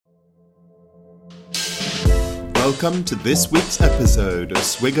Welcome to this week's episode of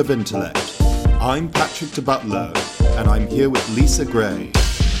Swig of Intellect. I'm Patrick de Butler, and I'm here with Lisa Gray.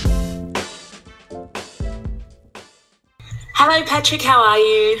 Hello Patrick, how are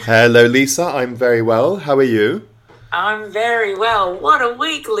you? Hello Lisa, I'm very well. How are you? I'm very well. What a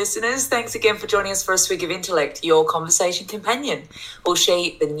week, listeners. Thanks again for joining us for a Swig of Intellect, your conversation companion. We'll share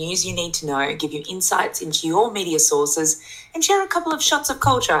the news you need to know, give you insights into your media sources, and share a couple of shots of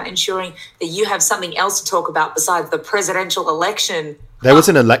culture, ensuring that you have something else to talk about besides the presidential election. There was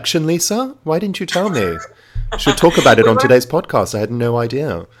an election, Lisa? Why didn't you tell me? Should talk about it on today's podcast. I had no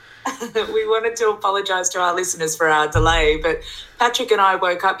idea. We wanted to apologise to our listeners for our delay, but Patrick and I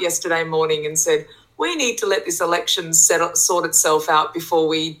woke up yesterday morning and said, we need to let this election sort itself out before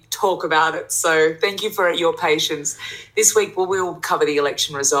we talk about it. So thank you for your patience. This week we'll cover the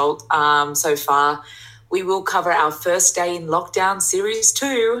election result so far. We will cover our first day in lockdown, Series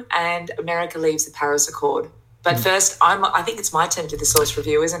 2, and America leaves the Paris Accord. But first, I think it's my turn to do the source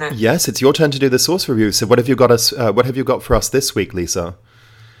review, isn't it? Yes, it's your turn to do the source review. So what have you got for us this week, Lisa?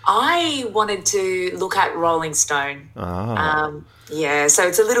 I wanted to look at Rolling Stone. So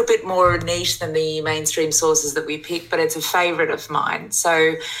it's a little bit more niche than the mainstream sources that we pick, but it's a favourite of mine.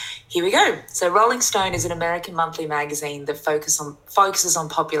 So here we go. So Rolling Stone is an American monthly magazine that focuses on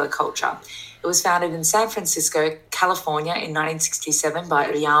popular culture. It was founded in San Francisco, California in 1967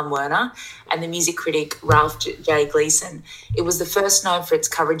 by Jan Werner and the music critic Ralph J. Gleason. It was the first known for its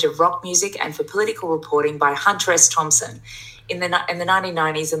coverage of rock music and for political reporting by Hunter S. Thompson. In the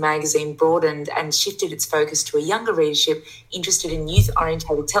 1990s, the magazine broadened and shifted its focus to a younger readership interested in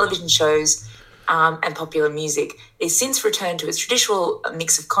youth-oriented television shows and popular music. It's since returned to its traditional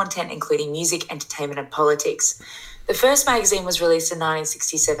mix of content, including music, entertainment, and politics. The first magazine was released in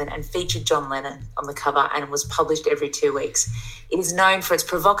 1967 and featured John Lennon on the cover and was published every 2 weeks. It is known for its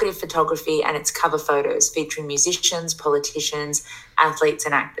provocative photography and its cover photos featuring musicians, politicians, athletes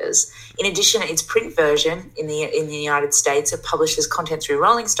and actors. In addition, its print version in the United States, it publishes content through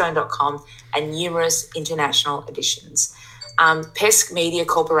rollingstone.com and numerous international editions. Pesk Media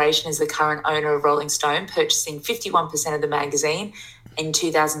Corporation is the current owner of Rolling Stone, purchasing 51% of the magazine in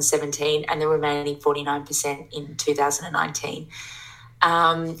 2017 and the remaining 49% in 2019.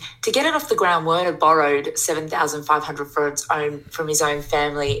 To get it off the ground, Werner borrowed $7,500 from his own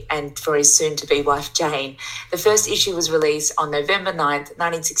family and for his soon-to-be wife, Jane. The first issue was released on November 9th,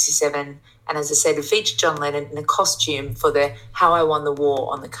 1967, and as I said, it featured John Lennon in a costume for the How I Won the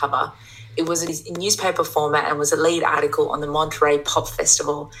War on the cover. It was in newspaper format and was a lead article on the Monterey Pop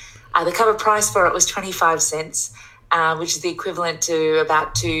Festival. The cover price for it was 25 cents, which is the equivalent to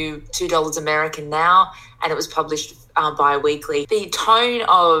about $2 American now, and it was published bi-weekly. The tone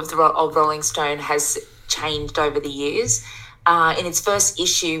of Rolling Stone has changed over the years. In its first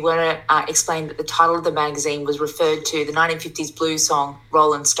issue, Werner explained that the title of the magazine was referred to the 1950s blues song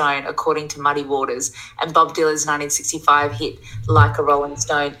Rolling Stone, according to Muddy Waters, and Bob Dylan's 1965 hit Like a Rolling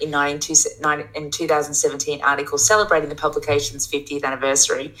Stone in 2017 article celebrating the publication's 50th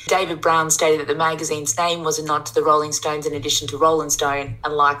anniversary. David Brown stated that the magazine's name was a nod to the Rolling Stones in addition to Rolling Stone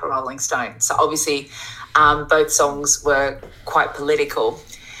and Like a Rolling Stone. So obviously both songs were quite political.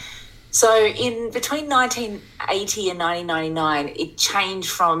 So in between 1980 and 1999, it changed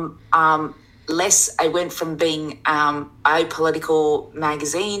from it went from being a political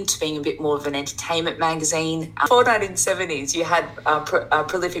magazine to being a bit more of an entertainment magazine. Before 1970s, you had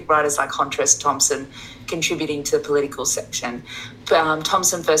prolific writers like Hunter S. Thompson contributing to the political section.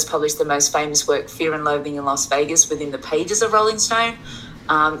 Thompson first published the most famous work, Fear and Loathing in Las Vegas, within the pages of Rolling Stone,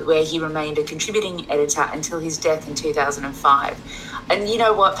 where he remained a contributing editor until his death in 2005. And you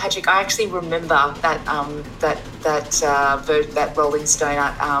know what, Patrick? I actually remember that Rolling Stone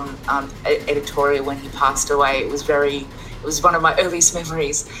editorial when he passed away. It was one of my earliest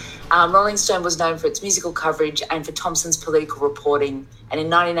memories. Rolling Stone was known for its musical coverage and for Thompson's political reporting. And in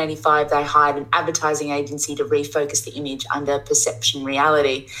 1985, they hired an advertising agency to refocus the image under Perception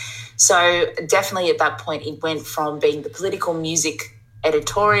Reality. So definitely at that point, it went from being the political music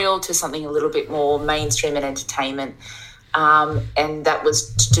editorial to something a little bit more mainstream and entertainment. And that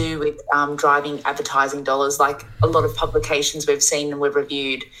was to do with driving advertising dollars, like a lot of publications we've seen and we've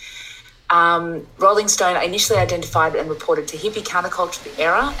reviewed. Rolling Stone initially identified and reported to hippie counterculture of the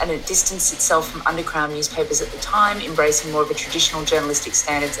era, and it distanced itself from underground newspapers at the time, embracing more of a traditional journalistic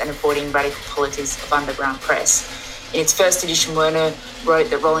standards and avoiding radical politics of underground press. In its first edition, Werner wrote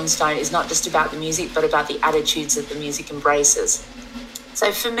that Rolling Stone is not just about the music, but about the attitudes that the music embraces.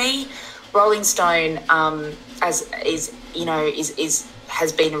 So for me, Rolling Stone is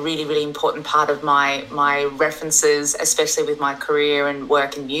has been a really, really important part of my references, especially with my career and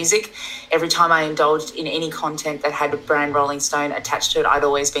work in music. Every time I indulged in any content that had a brand Rolling Stone attached to it, I'd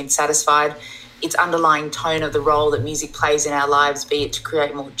always been satisfied. Its underlying tone of the role that music plays in our lives, be it to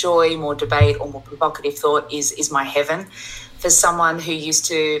create more joy, more debate, or more provocative thought, is my heaven. For someone who used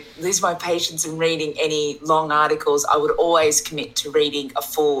to lose my patience in reading any long articles, I would always commit to reading a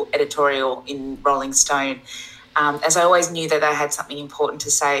full editorial in Rolling Stone, as I always knew that they had something important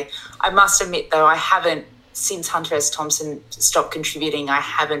to say. I must admit, though, I haven't, since Hunter S. Thompson stopped contributing, I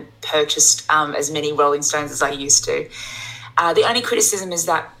haven't purchased as many Rolling Stones as I used to. The only criticism is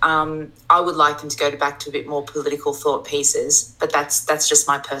that I would like them to go back to a bit more political thought pieces, but that's just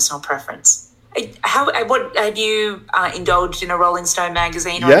my personal preference. What have you indulged in a Rolling Stone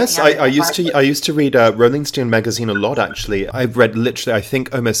magazine? Or yes, I used to read Rolling Stone magazine a lot. Actually, I've read literally, I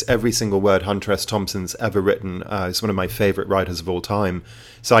think, almost every single word Hunter S. Thompson's ever written. He's one of my favorite writers of all time.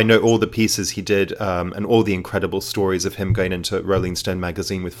 So I know all the pieces he did and all the incredible stories of him going into Rolling Stone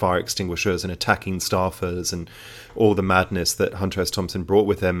magazine with fire extinguishers and attacking staffers and all the madness that Hunter S. Thompson brought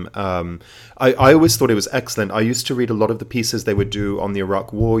with him. I always thought it was excellent. I used to read a lot of the pieces they would do on the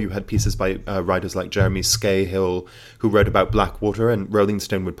Iraq War. You had pieces by writers like Jeremy Scahill, who wrote about Blackwater, and Rolling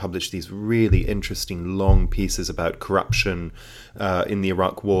Stone would publish these really interesting long pieces about corruption in the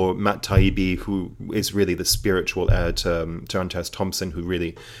Iraq War. Matt Taibbi, who is really the spiritual heir to Hunter S. Thompson, who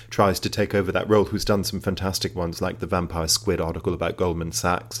really tries to take over that role, who's done some fantastic ones like the Vampire Squid article about Goldman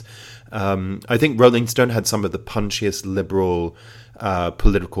Sachs. I think Rolling Stone had some of the punchiest liberal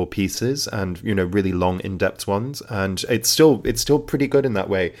political pieces, and really long, in-depth ones, and it's still pretty good in that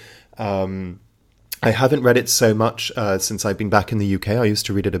way. I haven't read it so much since I've been back in the UK. I used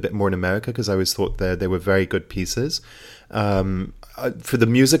to read it a bit more in America because I always thought they were very good pieces. For the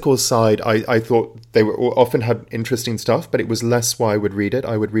musical side, I thought they were often had interesting stuff, but it was less why I would read it.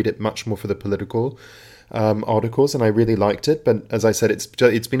 I would read it much more for the political articles, and I really liked it. But as I said,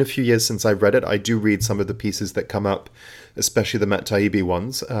 it's been a few years since I've read it. I do read some of the pieces that come up, especially the Matt Taibbi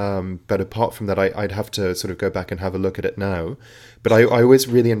ones. But apart from that, I'd have to sort of go back and have a look at it now. But I always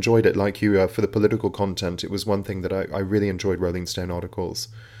really enjoyed it, like you, for the political content. It was one thing that I really enjoyed Rolling Stone articles.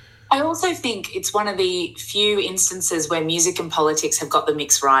 I also think it's one of the few instances where music and politics have got the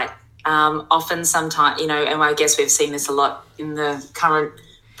mix right. Often, sometimes, and I guess we've seen this a lot in the current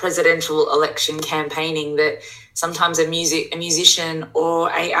presidential election campaigning, that sometimes a musician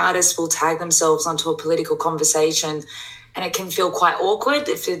or a artist will tag themselves onto a political conversation, and it can feel quite awkward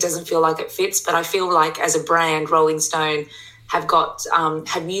if it doesn't feel like it fits. But I feel like as a brand, Rolling Stone have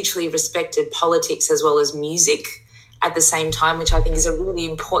mutually respected politics as well as music at the same time, which I think is a really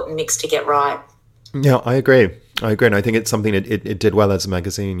important mix to get right. Yeah, I agree. And I think it's something it did well as a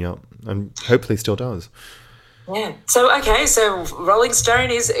magazine, yeah, and hopefully still does. Yeah. So Rolling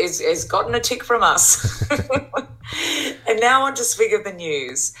Stone is gotten a tick from us. And now on to Swig of the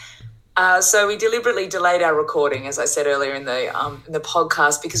News. So we deliberately delayed our recording, as I said earlier in the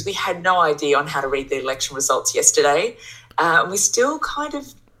podcast, because we had no idea on how to read the election results yesterday. We still kind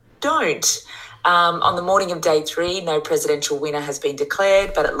of don't. On the morning of day 3, no presidential winner has been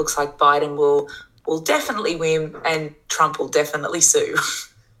declared, but it looks like Biden will definitely win and Trump will definitely sue.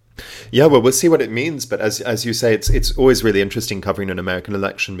 Yeah, well, we'll see what it means. But as you say, it's always really interesting covering an American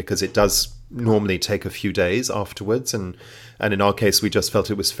election because it does normally take a few days afterwards. And in our case, we just felt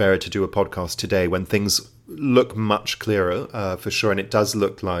it was fairer to do a podcast today when things look much clearer, for sure. And it does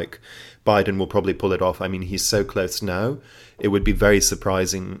look like Biden will probably pull it off. I mean, he's so close now. It would be very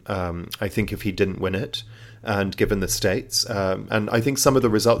surprising, I think, if he didn't win it. And given the states, and I think some of the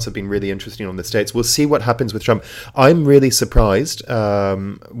results have been really interesting on the states. We'll see what happens with Trump. I'm really surprised how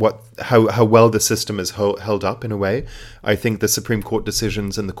well the system is held up in a way. I think the Supreme Court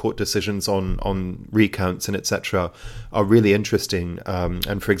decisions and the court decisions on recounts and etc. are really interesting.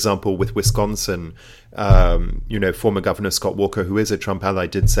 And for example, with Wisconsin, former Governor Scott Walker, who is a Trump ally,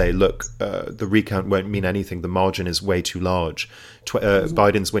 did say, look, the recount won't mean anything. The margin is way too large.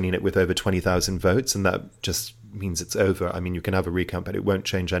 Biden's winning it with over 20,000 votes, and that just means it's over. I mean, you can have a recount, but it won't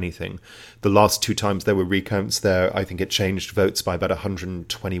change anything. The last 2 times there were recounts there, I think it changed votes by about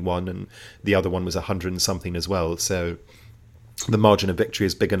 121, and the other one was 100 and something as well. So the margin of victory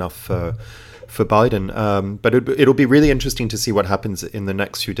is big enough for Biden. But it'll be really interesting to see what happens in the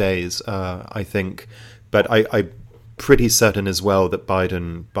next few days, I think. But I'm pretty certain as well that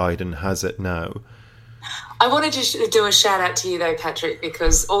Biden has it now. I wanted to do a shout out to you though, Patrick,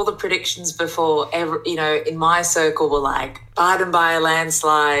 because all the predictions before, in my circle were like Biden by a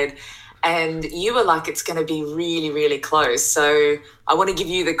landslide. And you were like, it's going to be really, really close. So I want to give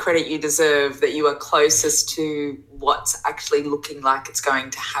you the credit you deserve that you are closest to what's actually looking like it's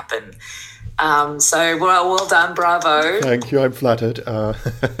going to happen. So well done, bravo. Thank you, I'm flattered. I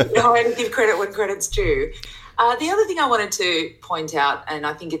want to give credit when credit's due. The other thing I wanted to point out, and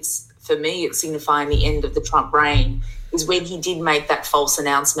I think for me, it's signifying the end of the Trump reign, is when he did make that false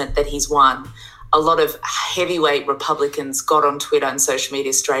announcement that he's won. A lot of heavyweight Republicans got on Twitter and social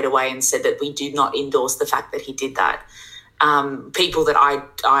media straight away and said that we do not endorse the fact that he did that. People that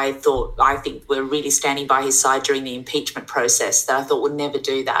I think were really standing by his side during the impeachment process that I thought would never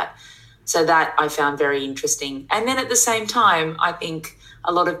do that. So that I found very interesting. And then at the same time, I think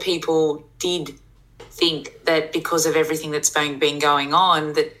a lot of people did think that because of everything that's been going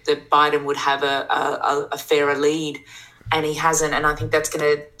on, that Biden would have a fairer lead. And he hasn't. And I think that's going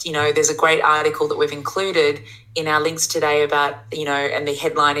to, there's a great article that we've included in our links today about, and the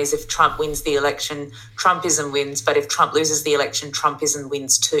headline is, if Trump wins the election, Trumpism wins. But if Trump loses the election, Trumpism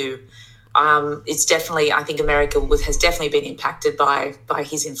wins too. It's definitely, I think America has definitely been impacted by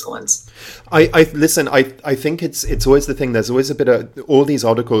his influence. I think it's always the thing. There's always a bit of, all these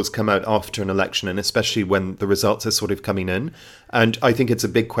articles come out after an election, and especially when the results are sort of coming in. And I think it's a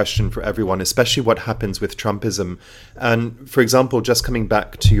big question for everyone, especially what happens with Trumpism. And for example, just coming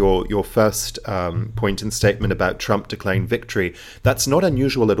back to your first point and statement about Trump declaring victory, that's not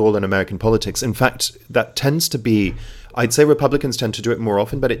unusual at all in American politics. In fact, that tends to be, I'd say Republicans tend to do it more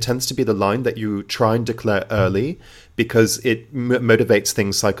often, but it tends to be the line that you try and declare early because it motivates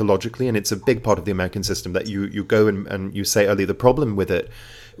things psychologically, and it's a big part of the American system that you go and you say early. The problem with it,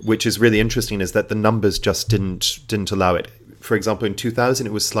 which is really interesting, is that the numbers just didn't allow it. For example, in 2000,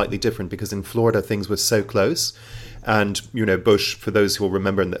 it was slightly different because in Florida, things were so close. And, Bush, for those who will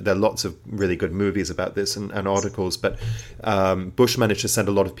remember, and there are lots of really good movies about this and articles, but Bush managed to send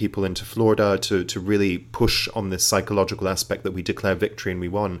a lot of people into Florida to really push on this psychological aspect that we declare victory and we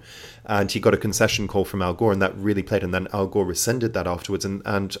won. And he got a concession call from Al Gore, and that really played. And then Al Gore rescinded that afterwards.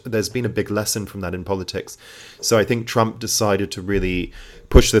 And there's been a big lesson from that in politics. So I think Trump decided to really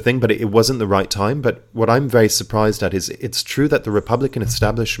push the thing, but it wasn't the right time. But what I'm very surprised at is it's true that the Republican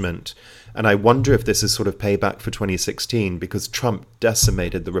establishment, and I wonder if this is sort of payback for 2016, because Trump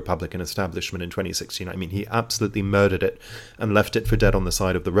decimated the Republican establishment in 2016. I mean, he absolutely murdered it and left it for dead on the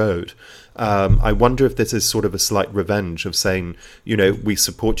side of the road. I wonder if this is sort of a slight revenge of saying, we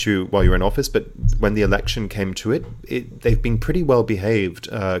support you while you're in office, but when the election came to it, they've been pretty well behaved,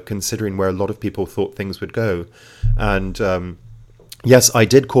 considering where a lot of people thought things would go. And yes, I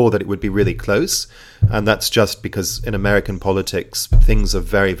did call that it would be really close, and that's just because in American politics, things are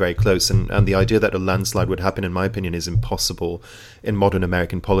very, very close, and the idea that a landslide would happen, in my opinion, is impossible in modern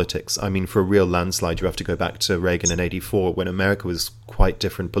American politics. I mean, for a real landslide, you have to go back to Reagan in '84, when America was quite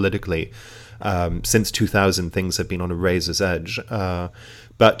different politically. Since 2000, things have been on a razor's edge.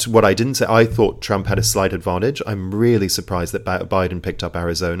 But what I didn't say, I thought Trump had a slight advantage. I'm really surprised that Biden picked up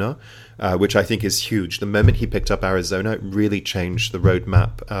Arizona, which I think is huge. The moment he picked up Arizona, it really changed the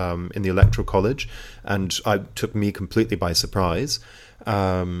roadmap in the Electoral College, and it took me completely by surprise.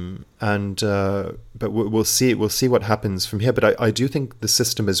 But we'll see what happens from here. But I do think the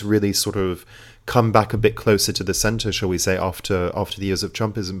system has really sort of come back a bit closer to the center, shall we say, after the years of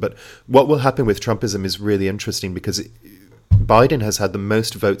Trumpism. But what will happen with Trumpism is really interesting, because Biden has had the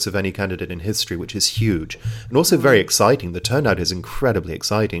most votes of any candidate in history, which is huge and also very exciting. The turnout is incredibly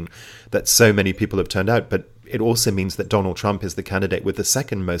exciting that so many people have turned out, but it also means that Donald Trump is the candidate with the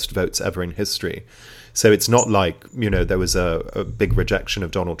second most votes ever in history. So it's not like, there was a big rejection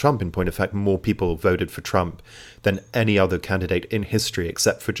of Donald Trump. In point of fact, more people voted for Trump than any other candidate in history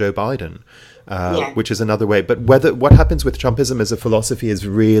except for Joe Biden, which is another way. But what happens with Trumpism as a philosophy is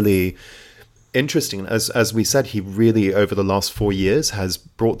really interesting. As we said, he really, over the last 4 years, has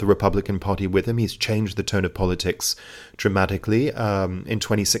brought the Republican Party with him. He's changed the tone of politics dramatically. In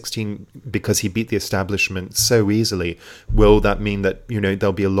 2016, because he beat the establishment so easily, will that mean that,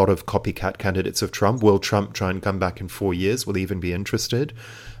 there'll be a lot of copycat candidates of Trump? Will Trump try and come back in 4 years? Will he even be interested?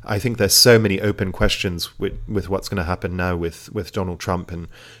 I think there's so many open questions with what's going to happen now with Donald Trump and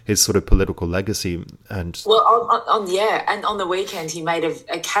his sort of political legacy. And and on the weekend he made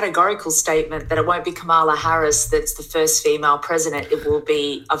a categorical statement that it won't be Kamala Harris that's the first female president. It will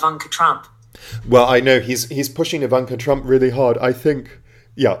be Ivanka Trump. Well, I know he's pushing Ivanka Trump really hard. I think.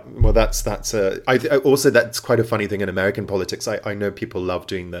 Yeah, well, that's also that's quite a funny thing in American politics. I know people love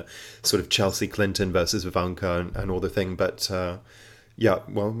doing the sort of Chelsea Clinton versus Ivanka and all the thing, but. Yeah,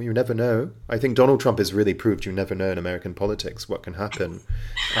 well, you never know. I think Donald Trump has really proved you never know in American politics what can happen.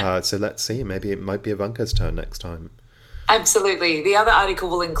 So let's see. Maybe it might be Ivanka's turn next time. Absolutely. The other article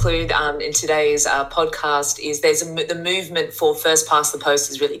we'll include in today's podcast is the movement for first past the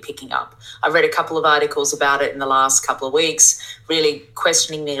post is really picking up. I've read a couple of articles about it in the last couple of weeks, really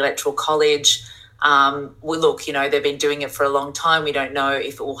questioning the Electoral College. Well, look, they've been doing it for a long time. We don't know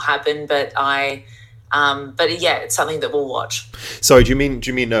if it will happen, but it's something that we'll watch. Sorry, do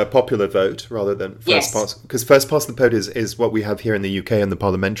you mean a popular vote rather than first past? Because first past the post is what we have here in the UK in the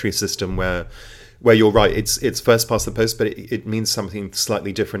parliamentary system, where you're right, it's first past the post, but it means something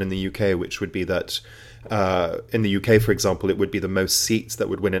slightly different in the UK, which would be that in the UK, for example, it would be the most seats that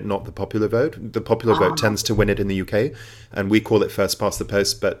would win it, not the popular vote. The popular vote tends to win it in the UK, and we call it first past the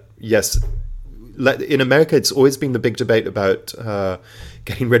post. But yes, in America, it's always been the big debate about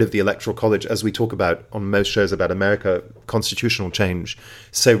getting rid of the Electoral College. As we talk about on most shows about America, constitutional change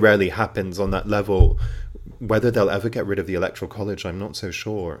so rarely happens on that level. Whether they'll ever get rid of the Electoral College, I'm not so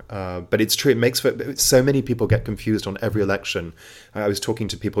sure. But it's true. It makes so many people get confused on every election. I was talking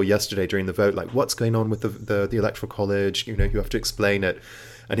to people yesterday during the vote, like, what's going on with the Electoral College? You have to explain it.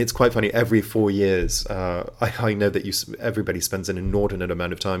 And it's quite funny. Every 4 years, I know that everybody spends an inordinate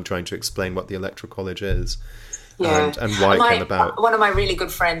amount of time trying to explain what the Electoral College is. Yeah. And why it came about. One of my really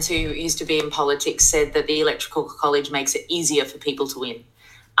good friends who used to be in politics said that the Electoral College makes it easier for people to win.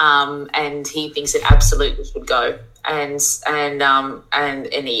 And he thinks it absolutely should go. And he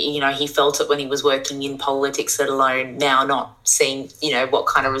felt it when he was working in politics, let alone now not seeing, what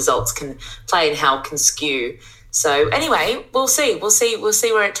kind of results can play and how it can skew. So anyway, we'll see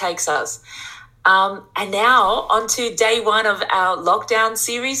where it takes us. And now on to day one of our lockdown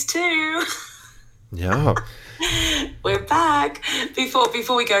series 2. Yeah. We're back. Before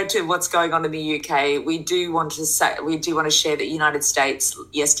we go to what's going on in the UK, we do want to share that the United States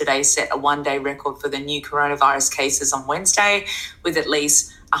yesterday set a one-day record for the new coronavirus cases on Wednesday, with at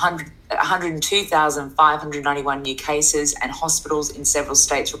least 102,591 new cases, and hospitals in several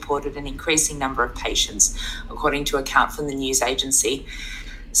states reported an increasing number of patients, according to a count from the news agency.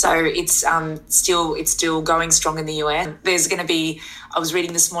 So it's still going strong in the US. I was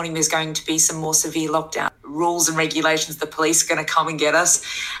reading this morning, there's going to be some more severe lockdown rules and regulations. The police are going to come and get us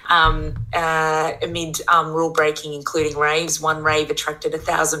amid rule breaking, including raves. One rave attracted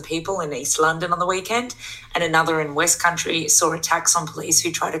 1,000 people in East London on the weekend, and another in West Country saw attacks on police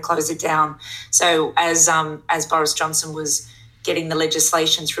who tried to close it down. So as Boris Johnson was getting the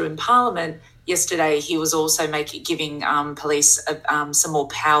legislation through in Parliament yesterday, he was also giving police some more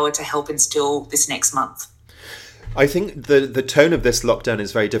power to help instill this next month. I think the tone of this lockdown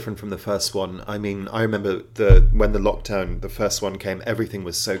is very different from the first one. I mean, I remember when the first one came, everything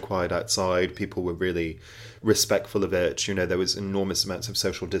was so quiet outside. People were really respectful of it. There was enormous amounts of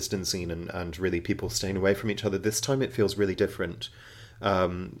social distancing and really people staying away from each other. This time it feels really different.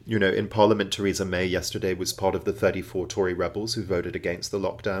 In Parliament, Theresa May yesterday was part of the 34 Tory rebels who voted against the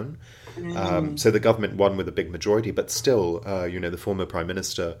lockdown. So the government won with a big majority, but still, the former Prime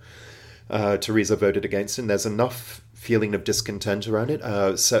Minister, Theresa, voted against it. And there's enough feeling of discontent around it.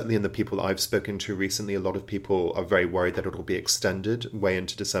 Certainly in the people I've spoken to recently, a lot of people are very worried that it'll be extended way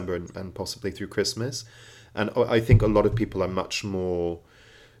into December and possibly through Christmas. And I think a lot of people are much more...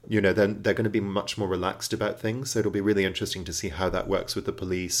 they're going to be much more relaxed about things. So it'll be really interesting to see how that works with the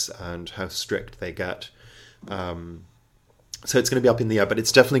police and how strict they get. So it's going to be up in the air, but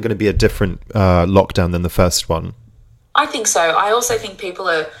it's definitely going to be a different lockdown than the first one. I think so. I also think people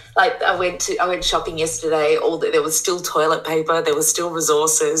are like, I went shopping yesterday. There was still toilet paper. There was still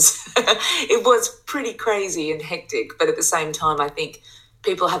resources. It was pretty crazy and hectic, but at the same time, I think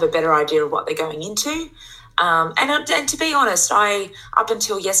people have a better idea of what they're going into. And to be honest, up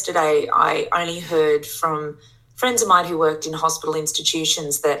until yesterday, I only heard from friends of mine who worked in hospital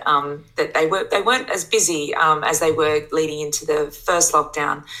institutions that they weren't as busy as they were leading into the first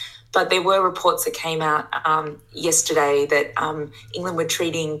lockdown. But there were reports that came out yesterday that England were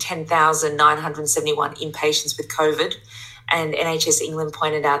treating 10,971 inpatients with COVID, and NHS England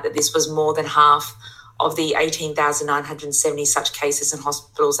pointed out that this was more than half of the 18,970 such cases in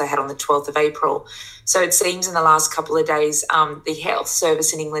hospitals they had on the 12th of April. So it seems in the last couple of days, the health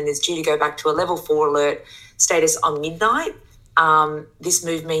service in England is due to go back to a level 4 alert status on midnight. This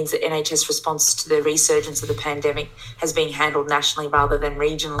move means that NHS response to the resurgence of the pandemic has been handled nationally rather than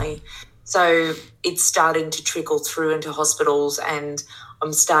regionally. So it's starting to trickle through into hospitals, and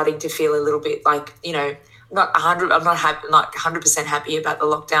I'm starting to feel a little bit like, I'm not 100% happy about the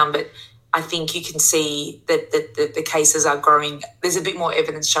lockdown, but I think you can see that the cases are growing. There's a bit more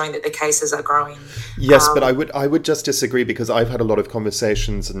evidence showing that the cases are growing. Yes, but I would just disagree, because I've had a lot of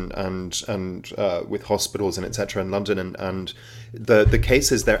conversations and with hospitals and etc. in London, and the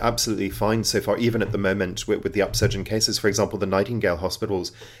cases, they're absolutely fine so far, even at the moment with the upsurge in cases. For example, the Nightingale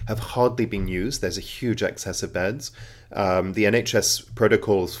hospitals have hardly been used. There's a huge excess of beds. The NHS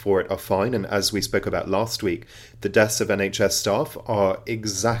protocols for it are fine, and as we spoke about last week, the deaths of NHS staff are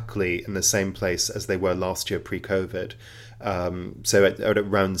exactly in the same place as they were last year pre-COVID. So at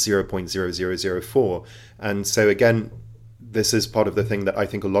around 0.0004. And so again, this is part of the thing that I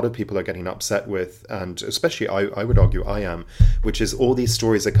think a lot of people are getting upset with, and especially I would argue I am, which is all these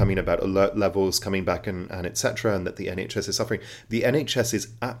stories are coming about alert levels coming back and etc., and that the NHS is suffering. The NHS is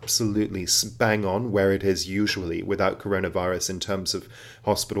absolutely bang on where it is usually without coronavirus in terms of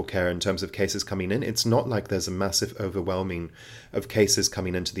hospital care, in terms of cases coming in. It's not like there's a massive overwhelming of cases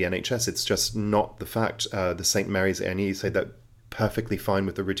coming into the NHS. It's just not the fact. The St. Mary's A&E say that perfectly fine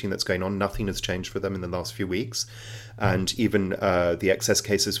with the routine that's going on. Nothing has changed for them in the last few weeks. And even the excess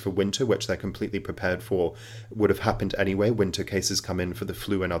cases for winter, which they're completely prepared for, would have happened anyway. Winter cases come in for the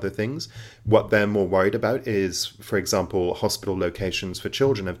flu and other things. What they're more worried about is, for example, hospital locations for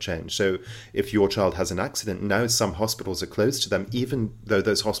children have changed. So if your child has an accident, now some hospitals are closed to them, even though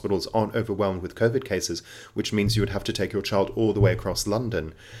those hospitals aren't overwhelmed with COVID cases, which means you would have to take your child all the way across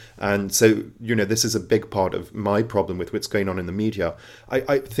London. And so, this is a big part of my problem with what's going on in the media.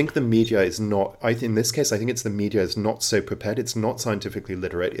 I think the media is not, in this case, I think it's the media is not so prepared. It's not scientifically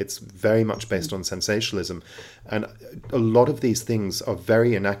literate. It's very much based on sensationalism. And a lot of these things are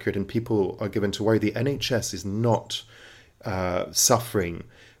very inaccurate, and people are given to worry. The NHS is not suffering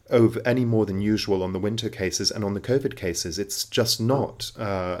over any more than usual on the winter cases and on the COVID cases. It's just not.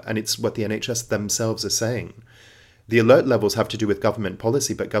 And it's what the NHS themselves are saying. The alert levels have to do with government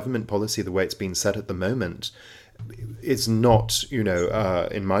policy, but government policy, the way it's been set at the moment, is not,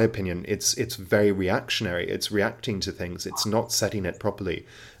 in my opinion, it's very reactionary. It's reacting to things. It's not setting it properly.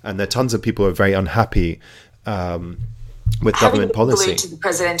 And there are tons of people who are very unhappy with government policy. To the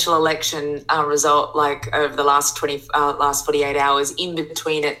presidential election result, like over the last 48 hours, in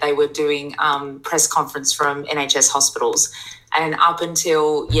between it, they were doing press conference from NHS hospitals. And up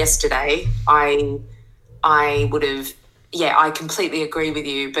until yesterday, I would have, I completely agree with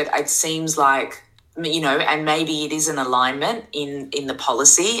you, but it seems like, and maybe it is an alignment in the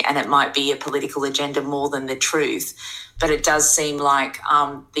policy, and it might be a political agenda more than the truth, but it does seem like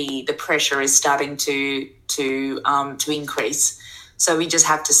the pressure is starting to increase. So we just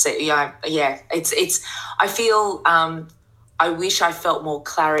have to see. It's. I feel. I wish I felt more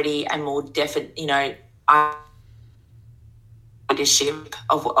clarity and more definite. Leadership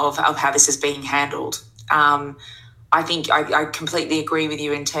of how this is being handled. I think I completely agree with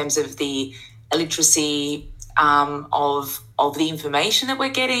you in terms of the illiteracy of the information that we're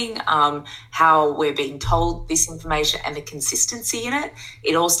getting, how we're being told this information, and the consistency in it.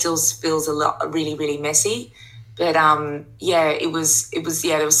 It all still feels really, really messy. But it was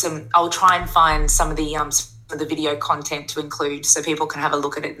there was some. I'll try and find some of the video content to include so people can have a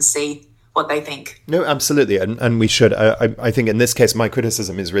look at it and see what they think. No, absolutely. And we should. I think in this case, my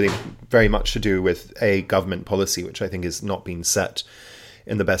criticism is really very much to do with A, government policy, which I think is not being set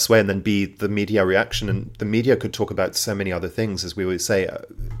in the best way, and then B, the media reaction. And the media could talk about so many other things. As we always say,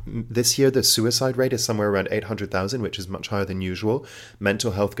 this year the suicide rate is somewhere around 800,000, which is much higher than usual.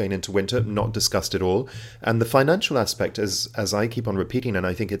 Mental health going into winter, not discussed at all. And the financial aspect, as I keep on repeating, and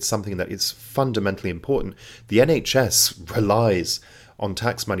I think it's something that is fundamentally important, the NHS relies on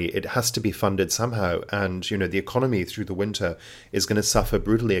tax money. It has to be funded somehow. And, the economy through the winter is going to suffer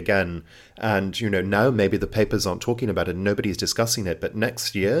brutally again. And, now maybe the papers aren't talking about it and nobody's discussing it. But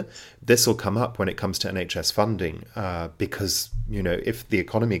next year, this will come up when it comes to NHS funding because, if the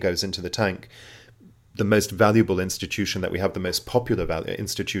economy goes into the tank, the most valuable institution that we have, the most popular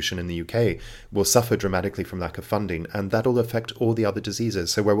institution in the UK, will suffer dramatically from lack of funding, and that'll affect all the other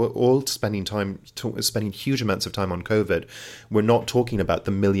diseases. So where we're all spending huge amounts of time on COVID, we're not talking about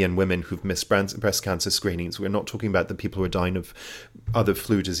the million women who've missed breast cancer screenings. We're not talking about the people who are dying of other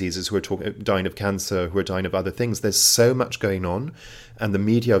flu diseases, who are dying of cancer, who are dying of other things. There's so much going on, and the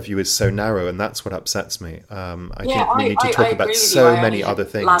media view is so narrow, and that's what upsets me. I think we need to talk about so many other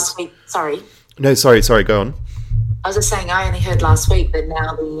things. Last week, sorry. No, sorry, go on. I was just saying, I only heard last week that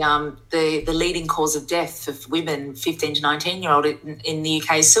now the leading cause of death of women 15 to 19-year-old in the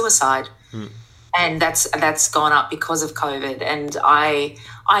UK is suicide. And that's gone up because of COVID. And I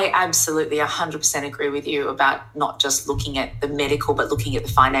absolutely 100% agree with you about not just looking at the medical, but looking at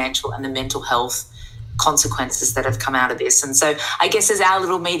the financial and the mental health consequences that have come out of this. And so I guess as our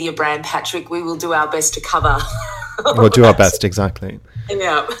little media brand, Patrick, we will do our best to cover. We'll do our best, exactly.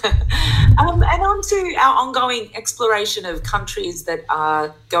 Yeah. And on to our ongoing exploration of countries that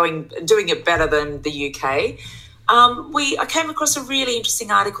are doing it better than the UK. I came across a really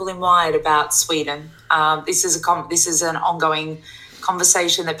interesting article in Wired about Sweden. This is an ongoing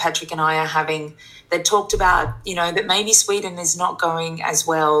conversation that Patrick and I are having that talked about, that maybe Sweden is not going as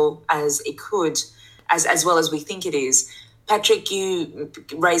well as it could, as well as we think it is. Patrick, you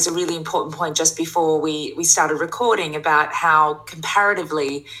raised a really important point just before we started recording about how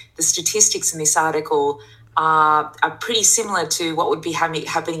comparatively the statistics in this article are pretty similar to what would be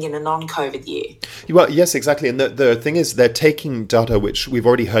happening in a non-COVID year. Well, yes, exactly. And the thing is, they're taking data which we've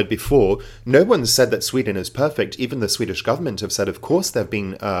already heard before. No one said that Sweden is perfect. Even the Swedish government have said, of course, there have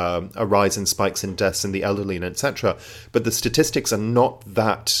been a rise in spikes in deaths in the elderly and etc. But the statistics are not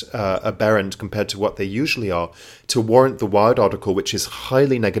that aberrant compared to what they usually are to warrant the Wired article, which is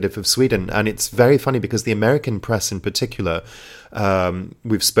highly negative of Sweden. And it's very funny because the American press in particular,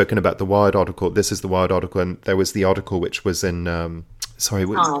 we've spoken about the Wired article. This is the Wired article, and there was the article which was in.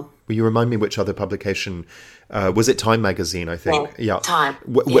 Will you remind me which other publication? Was it Time magazine? I think. Yeah. Time.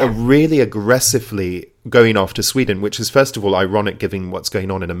 We're really aggressively going after Sweden, which is first of all ironic given what's going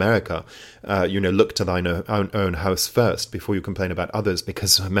on in America. Look to thine own house first before you complain about others,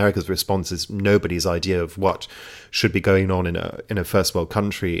 because America's response is nobody's idea of what should be going on in a first world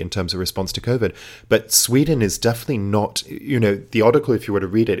country in terms of response to COVID. But Sweden is definitely not, the article, if you were to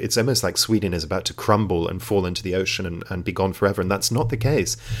read it, it's almost like Sweden is about to crumble and fall into the ocean and be gone forever. And that's not the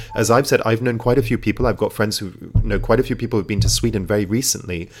case. As I've said, I've known quite a few people. I've got friends who know quite a few people who've been to Sweden very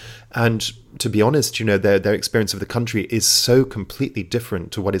recently. And to be honest, their experience of the country is so completely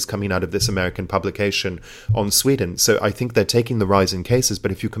different to what is coming out of this American publication on Sweden. So I think they're taking the rise in cases.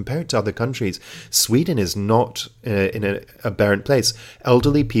 But if you compare it to other countries, Sweden is not in an aberrant place.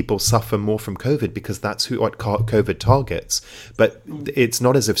 Elderly people suffer more from COVID because that's what COVID targets. But it's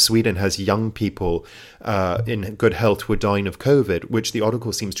not as if Sweden has young people in good health who are dying of COVID, which the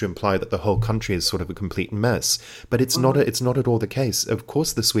article seems to imply that the whole country is sort of a complete mess. But it's not at all the case. Of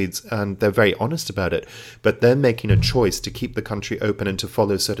course, the Swedes, and they're very honest about it, but they're making a choice to keep the country open and to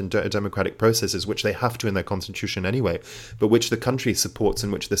follow certain democratic processes, which they have to in their constitution anyway, but which the country supports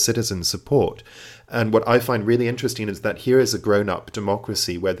and which the citizens support. And what I find really interesting is that here is a grown-up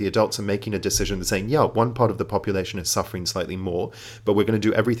democracy where the adults are making a decision saying, yeah, one part of the population is suffering slightly more, but we're going to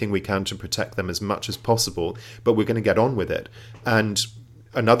do everything we can to protect them as much as possible, but we're going to get on with it. And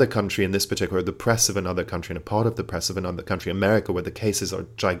another country in this particular, the press of another country and a part of the press of another country, America, where the cases are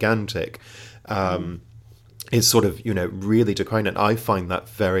gigantic, is sort of, really declining. And I find that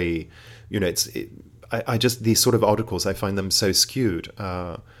very, I just, these sort of articles, I find them so skewed.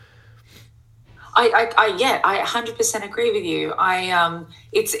 I 100% agree with you.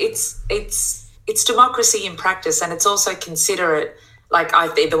 It's democracy in practice, and it's also considerate.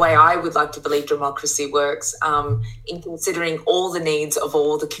 The way I would like to believe democracy works, in considering all the needs of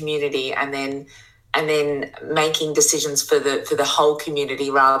all the community, and then making decisions for the whole community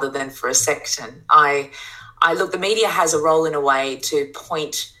rather than for a section. I look. The media has a role in a way to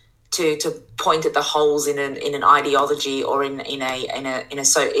point at the holes in an ideology or in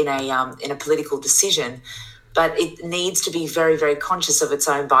a political decision. But it needs to be very, very conscious of its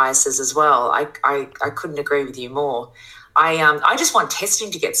own biases as well. I couldn't agree with you more. I just want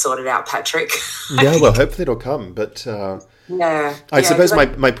testing to get sorted out, Patrick. Yeah, well, hopefully it'll come. But I suppose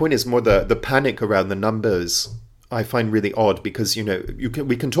my point is more the panic around the numbers. I find really odd because,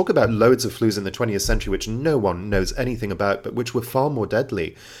 we can talk about loads of flus in the 20th century, which no one knows anything about, but which were far more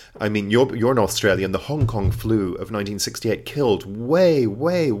deadly. I mean, you're an Australian. The Hong Kong flu of 1968 killed way,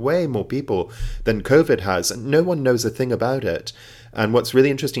 way, way more people than COVID has, and no one knows a thing about it. And what's really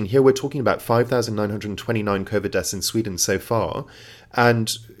interesting here, we're talking about 5,929 COVID deaths in Sweden so far.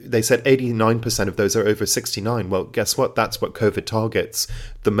 And they said 89% of those are over 69. Well, guess what? That's what COVID targets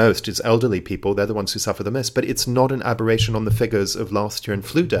the most, is elderly people. They're the ones who suffer the most. But it's not an aberration on the figures of last year in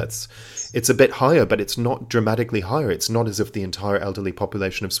flu deaths. It's a bit higher, but it's not dramatically higher. It's not as if the entire elderly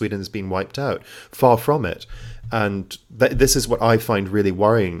population of Sweden has been wiped out. Far from it. And this is what I find really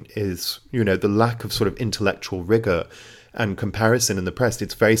worrying is, the lack of sort of intellectual rigor and comparison in the press.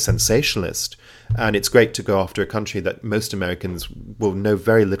 It's very sensationalist, and it's great to go after a country that most Americans will know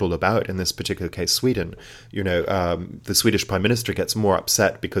very little about, in this particular case, Sweden. The Swedish Prime Minister gets more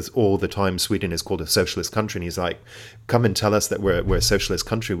upset because all the time Sweden is called a socialist country, and he's like, come and tell us that we're a socialist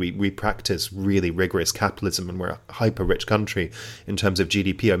country. We practice really rigorous capitalism, and we're a hyper-rich country in terms of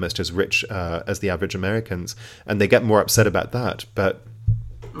GDP, almost as rich as the average Americans, and they get more upset about that. But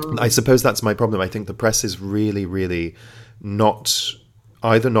I suppose that's my problem. I think the press is really, really not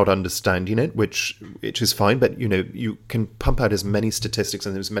understanding it, which is fine, but you can pump out as many statistics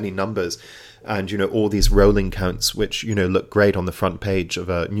and as many numbers and all these rolling counts which look great on the front page of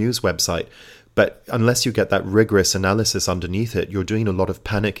a news website, but unless you get that rigorous analysis underneath it, you're doing a lot of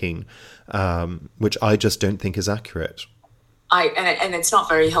panicking, which I just don't think is accurate. And it's not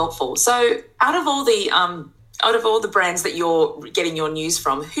very helpful. So out of all the brands that you're getting your news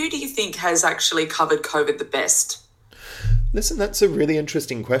from, who do you think has actually covered COVID the best? Listen, that's a really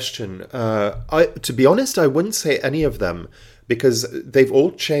interesting question. To be honest, I wouldn't say any of them, because they've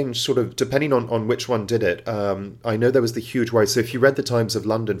all changed sort of depending on which one did it. I know there was the huge worry. So if you read the Times of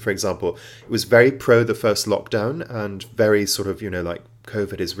London, for example, it was very pro the first lockdown and very sort of, like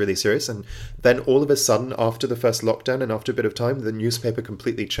COVID is really serious. And then all of a sudden, after the first lockdown and after a bit of time, the newspaper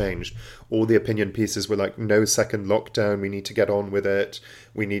completely changed. All the opinion pieces were like, no second lockdown, we need to get on with it.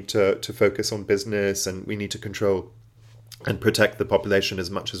 We need to focus on business and we need to control and protect the population as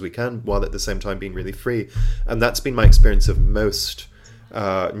much as we can, while at the same time being really free. And that's been my experience of most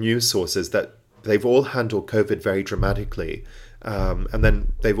news sources, that they've all handled COVID very dramatically. And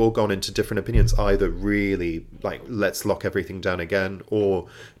then they've all gone into different opinions, either really like, let's lock everything down again, or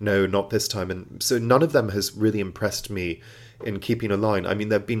no, not this time. And so none of them has really impressed me in keeping a line. I mean,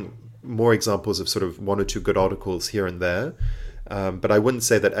 there have been more examples of sort of one or two good articles here and there. But I wouldn't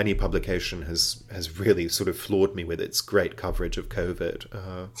say that any publication has really sort of floored me with its great coverage of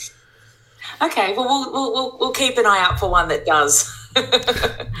COVID. Okay, well, we'll keep an eye out for one that does.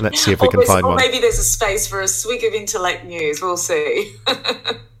 Let's see if we can find one. Or maybe there's a space for a swig of Intellect news. We'll see.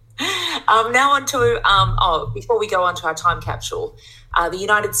 Now on to, before we go on to our time capsule, the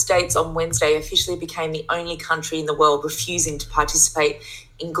United States on Wednesday officially became the only country in the world refusing to participate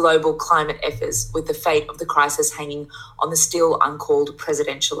in global climate efforts, with the fate of the crisis hanging on the still uncalled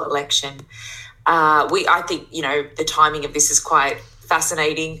presidential election. I think, the timing of this is quite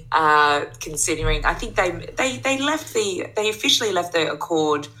fascinating, considering I think they officially left the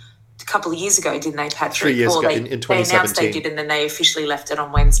accord a couple of years ago, didn't they, Patrick? 3 years ago, in 2017. They announced they did, and then they officially left it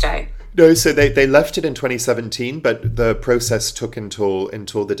on Wednesday. No, so they left it in 2017, but the process took until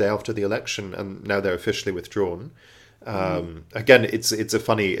the day after the election, and now they're officially withdrawn. Again, it's a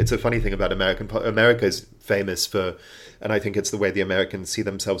funny thing about America is famous for, and I think it's the way the Americans see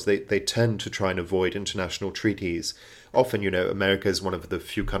themselves. They tend to try and avoid international treaties. Often, America is one of the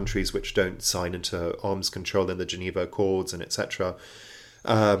few countries which don't sign into arms control in the Geneva Accords and etc.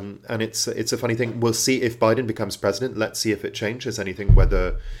 And it's a funny thing. We'll see if Biden becomes president. Let's see if it changes anything,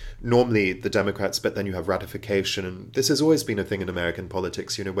 whether normally the Democrats, but then you have ratification. And this has always been a thing in American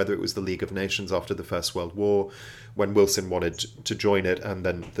politics, whether it was the League of Nations after the First World War, when Wilson wanted to join it and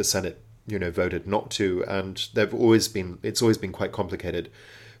then the Senate, voted not to. And it's always been quite complicated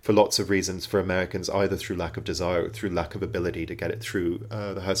for lots of reasons for Americans, either through lack of desire or through lack of ability to get it through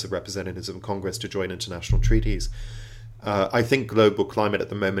the House of Representatives and Congress to join international treaties. I think global climate at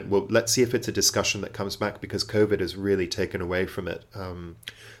the moment, let's see if it's a discussion that comes back, because COVID has really taken away from it.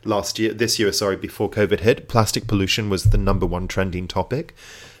 This year, before COVID hit, plastic pollution was the number one trending topic.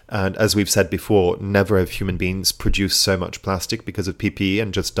 And as we've said before, never have human beings produced so much plastic because of PPE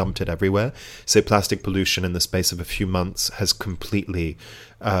and just dumped it everywhere. So plastic pollution in the space of a few months has completely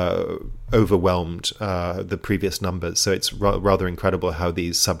overwhelmed the previous numbers. So it's rather incredible how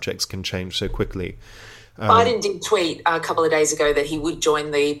these subjects can change so quickly. Biden did tweet a couple of days ago that he would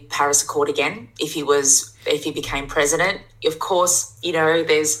join the Paris Accord again if he became president. Of course,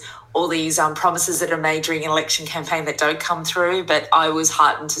 there's all these promises that are made during an election campaign that don't come through, but I was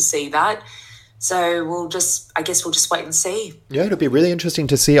heartened to see that. So we'll just wait and see. Yeah, it'll be really interesting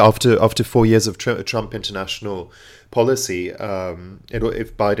to see after 4 years of Trump international policy.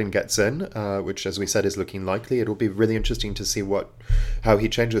 If Biden gets in, which, as we said, is looking likely, it'll be really interesting to see how he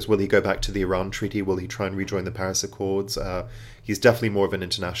changes. Will he go back to the Iran treaty? Will he try and rejoin the Paris Accords? He's definitely more of an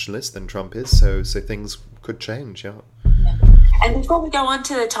internationalist than Trump is, so things could change. Yeah. And before we go on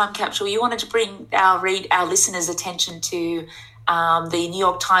to the time capsule, you wanted to bring our listeners' attention to the New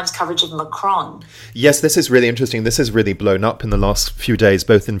York Times coverage of Macron. Yes, this is really interesting. This has really blown up in the last few days,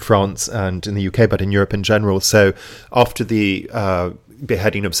 both in France and in the UK, but in Europe in general. So after the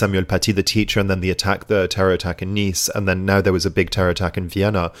beheading of Samuel Paty, the teacher, and then the terror attack in Nice, and then now there was a big terror attack in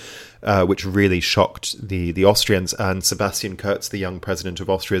Vienna, which really shocked the Austrians. And Sebastian Kurz, the young president of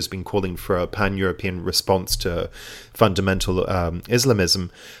Austria, has been calling for a pan-European response to fundamental Islamism.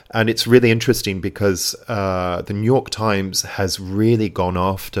 And it's really interesting because the New York Times has really gone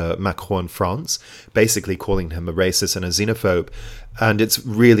after Macron in France, basically calling him a racist and a xenophobe. And it's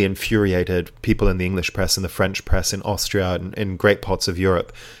really infuriated people in the English press and the French press in Austria and in great parts of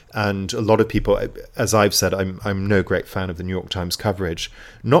Europe. And a lot of people, as I've said, I'm no great fan of the New York Times coverage,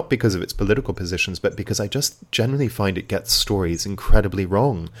 not because of its political positions, but because I just generally find it gets stories incredibly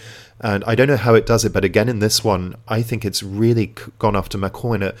wrong. And I don't know how it does it, but again, in this one, I think it's really gone after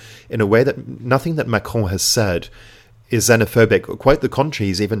Macron in a way that nothing that Macron has said is xenophobic. Quite the contrary.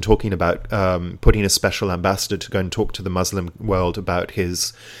 He's even talking about putting a special ambassador to go and talk to the Muslim world about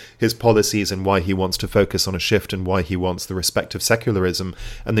his policies and why he wants to focus on a shift and why he wants the respect of secularism.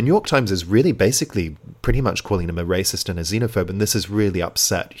 And the New York Times is really basically pretty much calling him a racist and a xenophobe. And this has really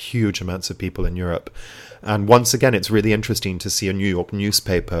upset huge amounts of people in Europe. And once again, it's really interesting to see a New York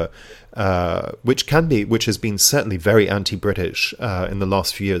newspaper, which has been certainly very anti-British in the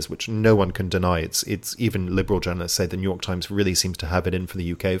last few years, which no one can deny. It's even liberal journalists say the New York Times really seems to have it in for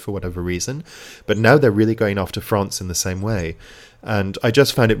the UK for whatever reason. But now they're really going after France in the same way. And I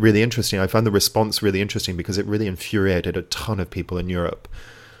just found it really interesting. I found the response really interesting because it really infuriated a ton of people in Europe.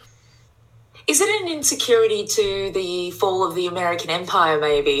 Is it an insecurity to the fall of the American empire,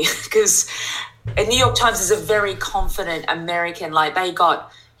 maybe? Because the New York Times is a very confident American, like they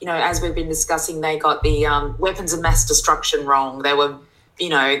got, as we've been discussing, they got the weapons of mass destruction wrong. They were,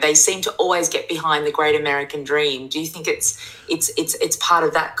 they seem to always get behind the great American dream. Do you think it's part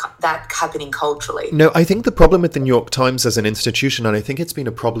of that happening culturally? No, I think the problem with the New York Times as an institution, and I think it's been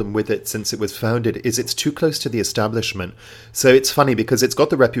a problem with it since it was founded, is it's too close to the establishment. So it's funny because it's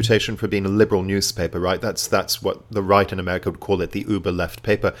got the reputation for being a liberal newspaper, right? That's what the right in America would call it, the uber left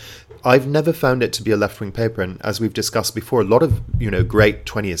paper. I've never found it to be a left-wing paper, and as we've discussed before, a lot of great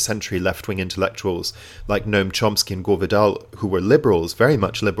 20th century left-wing intellectuals like Noam Chomsky and Gore Vidal, who were liberals, very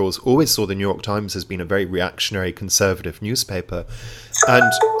much liberals, always saw the New York Times as being a very reactionary, conservative newspaper.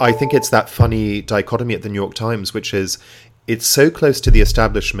 And I think it's that funny dichotomy at the New York Times, which is it's so close to the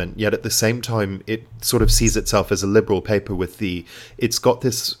establishment, yet at the same time it sort of sees itself as a liberal paper it's got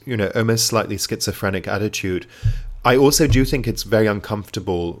this, almost slightly schizophrenic attitude. I also do think it's very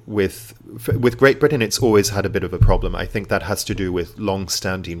uncomfortable with Great Britain. It's always had a bit of a problem. I think that has to do with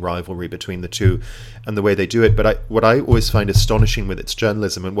long-standing rivalry between the two and the way they do it. But what I always find astonishing with its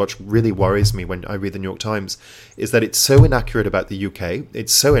journalism, and what really worries me when I read the New York Times, is that it's so inaccurate about the UK.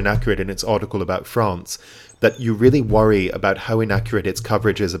 It's so inaccurate in its article about France that you really worry about how inaccurate its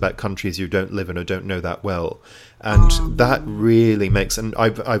coverage is about countries you don't live in or don't know that well. And that really makes, and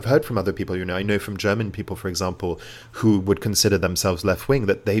I've heard from other people, I know from German people, for example, who would consider themselves left-wing,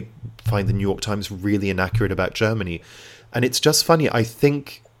 that they find the New York Times really inaccurate about Germany. And it's just funny. I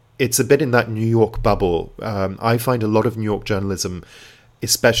think it's a bit in that New York bubble. I find a lot of New York journalism,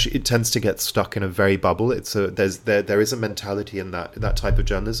 especially, it tends to get stuck in a very bubble. There is a mentality in that type of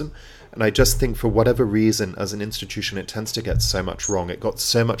journalism. And I just think for whatever reason, as an institution, it tends to get so much wrong. It got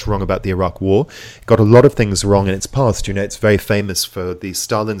so much wrong about the Iraq War. It got a lot of things wrong in its past. It's very famous for the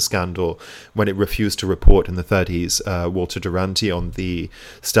Stalin scandal when it refused to report in the 30s, Walter Duranty, on the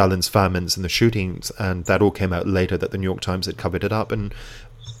Stalin's famines and the shootings. And that all came out later that the New York Times had covered it up. And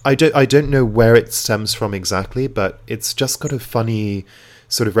I don't know where it stems from exactly, but it's just got a funny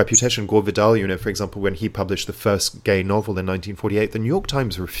sort of reputation. Gore Vidal, for example, when he published the first gay novel in 1948, the New York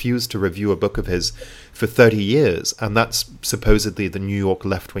Times refused to review a book of his for 30 years, and that's supposedly the New York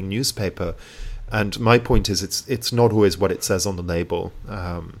left-wing newspaper. And my point is, it's not always what it says on the label.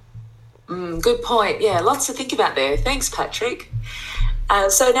 Good point. Yeah, lots to think about there. Thanks, Patrick.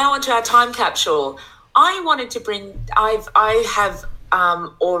 So now onto our time capsule. I wanted to bring. I have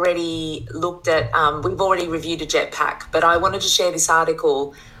already looked at, we've already reviewed a jetpack, but I wanted to share this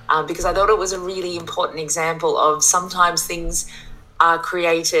article because I thought it was a really important example of sometimes things are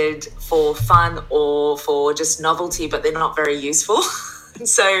created for fun or for just novelty, but they're not very useful.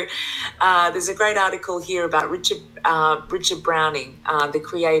 So there's a great article here about Richard Browning, the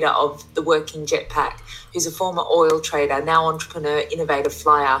creator of the working jetpack, who's a former oil trader, now entrepreneur, innovator,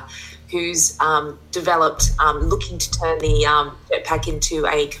 flyer, who's developed, looking to turn the jetpack into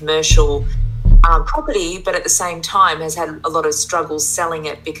a commercial property, but at the same time has had a lot of struggles selling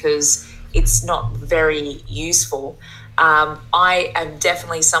it because it's not very useful. I am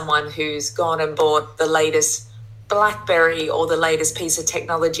definitely someone who's gone and bought the latest BlackBerry or the latest piece of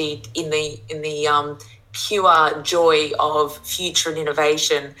technology in the pure joy of future and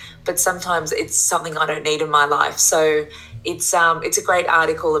innovation, but sometimes it's something I don't need in my life. So it's a great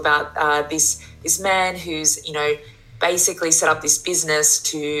article about this man who's basically set up this business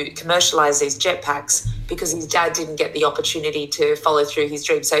to commercialize these jetpacks because his dad didn't get the opportunity to follow through his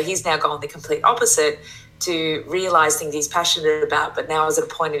dream. So he's now gone the complete opposite to realise things he's passionate about, but now is at a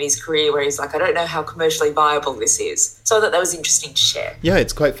point in his career where he's like, I don't know how commercially viable this is. So I thought that was interesting to share. Yeah,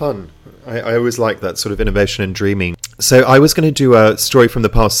 it's quite fun. I always like that sort of innovation and dreaming. So I was going to do a story from the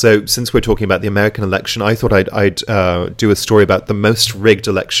past. So since we're talking about the American election, I thought I'd do a story about the most rigged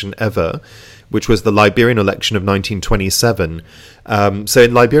election ever, which was the Liberian election of 1927. So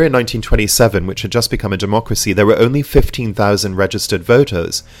in Liberia in 1927, which had just become a democracy, there were only 15,000 registered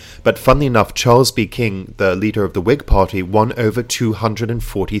voters. But funnily enough, Charles B. King, the leader of the Whig Party, won over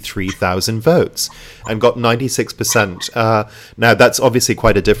 243,000 votes and got 96%. Now, that's obviously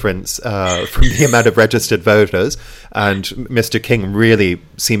quite a difference from the amount of registered voters. And Mr. King really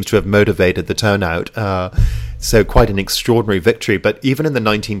seems to have motivated the turnout. So quite an extraordinary victory. But even in the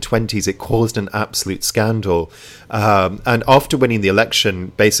 1920s, it caused an absolute scandal. And after winning the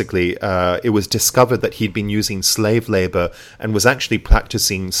election, basically, it was discovered that he'd been using slave labor and was actually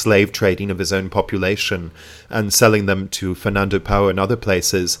practicing slave trading of his own population and selling them to Fernando Power and other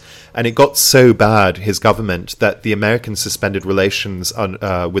places. And it got so bad, his government, that the Americans suspended relations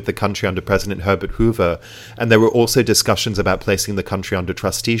with the country under President Herbert Hoover. And there were also discussions about placing the country under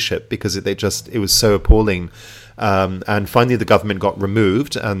trusteeship because it was so appalling. And finally, the government got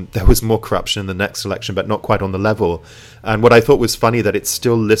removed, and there was more corruption in the next election, but not quite on the level. And what I thought was funny that it's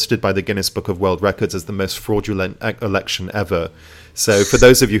still listed by the Guinness Book of World Records as the most fraudulent election ever. So, for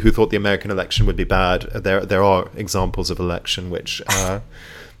those of you who thought the American election would be bad, there are examples of election which are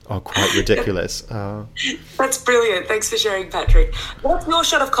quite ridiculous. That's brilliant. Thanks for sharing, Patrick. What's your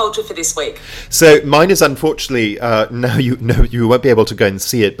shot of culture for this week? So mine is unfortunately now you won't be able to go and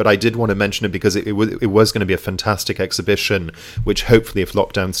see it, but I did want to mention it because it was going to be a fantastic exhibition, which hopefully, if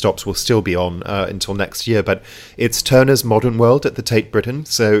lockdown stops, will still be on until next year. But it's Turner's Modern World at the Tate Britain.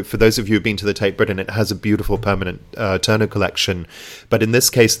 So for those of you who've been to the Tate Britain, it has a beautiful permanent Turner collection. But in this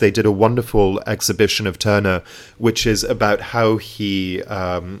case, they did a wonderful exhibition of Turner, which is about how he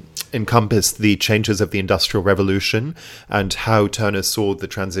encompassed the changes of the Industrial Revolution and how Turner saw the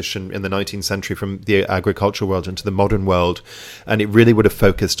transition in the 19th century from the agricultural world into the modern world. And it really would have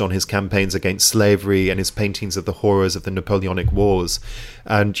focused on his campaigns against slavery and his paintings of the horrors of the Napoleonic Wars.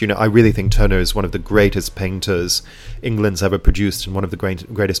 And, I really think Turner is one of the greatest painters England's ever produced and one of the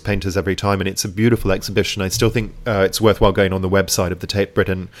greatest painters every time. And it's a beautiful exhibition. I still think it's worthwhile going on the website of the Tate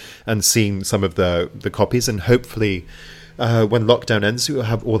Britain and seeing some of the copies, and hopefully when lockdown ends, you'll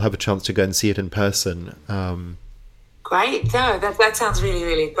all have a chance to go and see it in person. Great. No, that sounds really,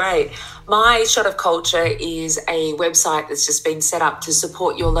 really great. My shot of culture is a website that's just been set up to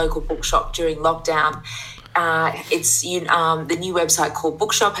support your local bookshop during lockdown. The new website called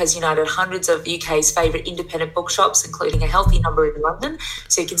Bookshop has united hundreds of UK's favourite independent bookshops, including a healthy number in London.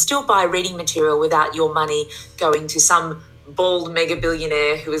 So you can still buy reading material without your money going to some bald mega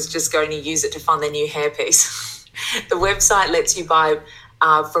billionaire who is just going to use it to fund their new hairpiece. The website lets you buy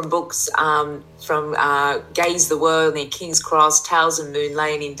from books from Gaze the World near King's Cross, Tales and Moon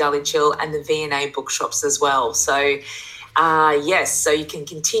Lane in Dulwich Hill, and the V&A bookshops as well. So, so you can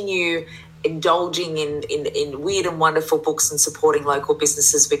continue indulging in weird and wonderful books and supporting local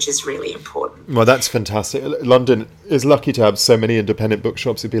businesses, which is really important. Well, that's fantastic. London is lucky to have so many independent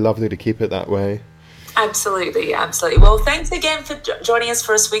bookshops. It'd be lovely to keep it that way. Absolutely, absolutely. Well, thanks again for joining us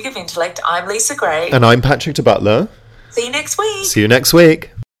for a Swig of Intellect. I'm Lisa Gray. And I'm Patrick de Butler. See you next week. See you next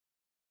week.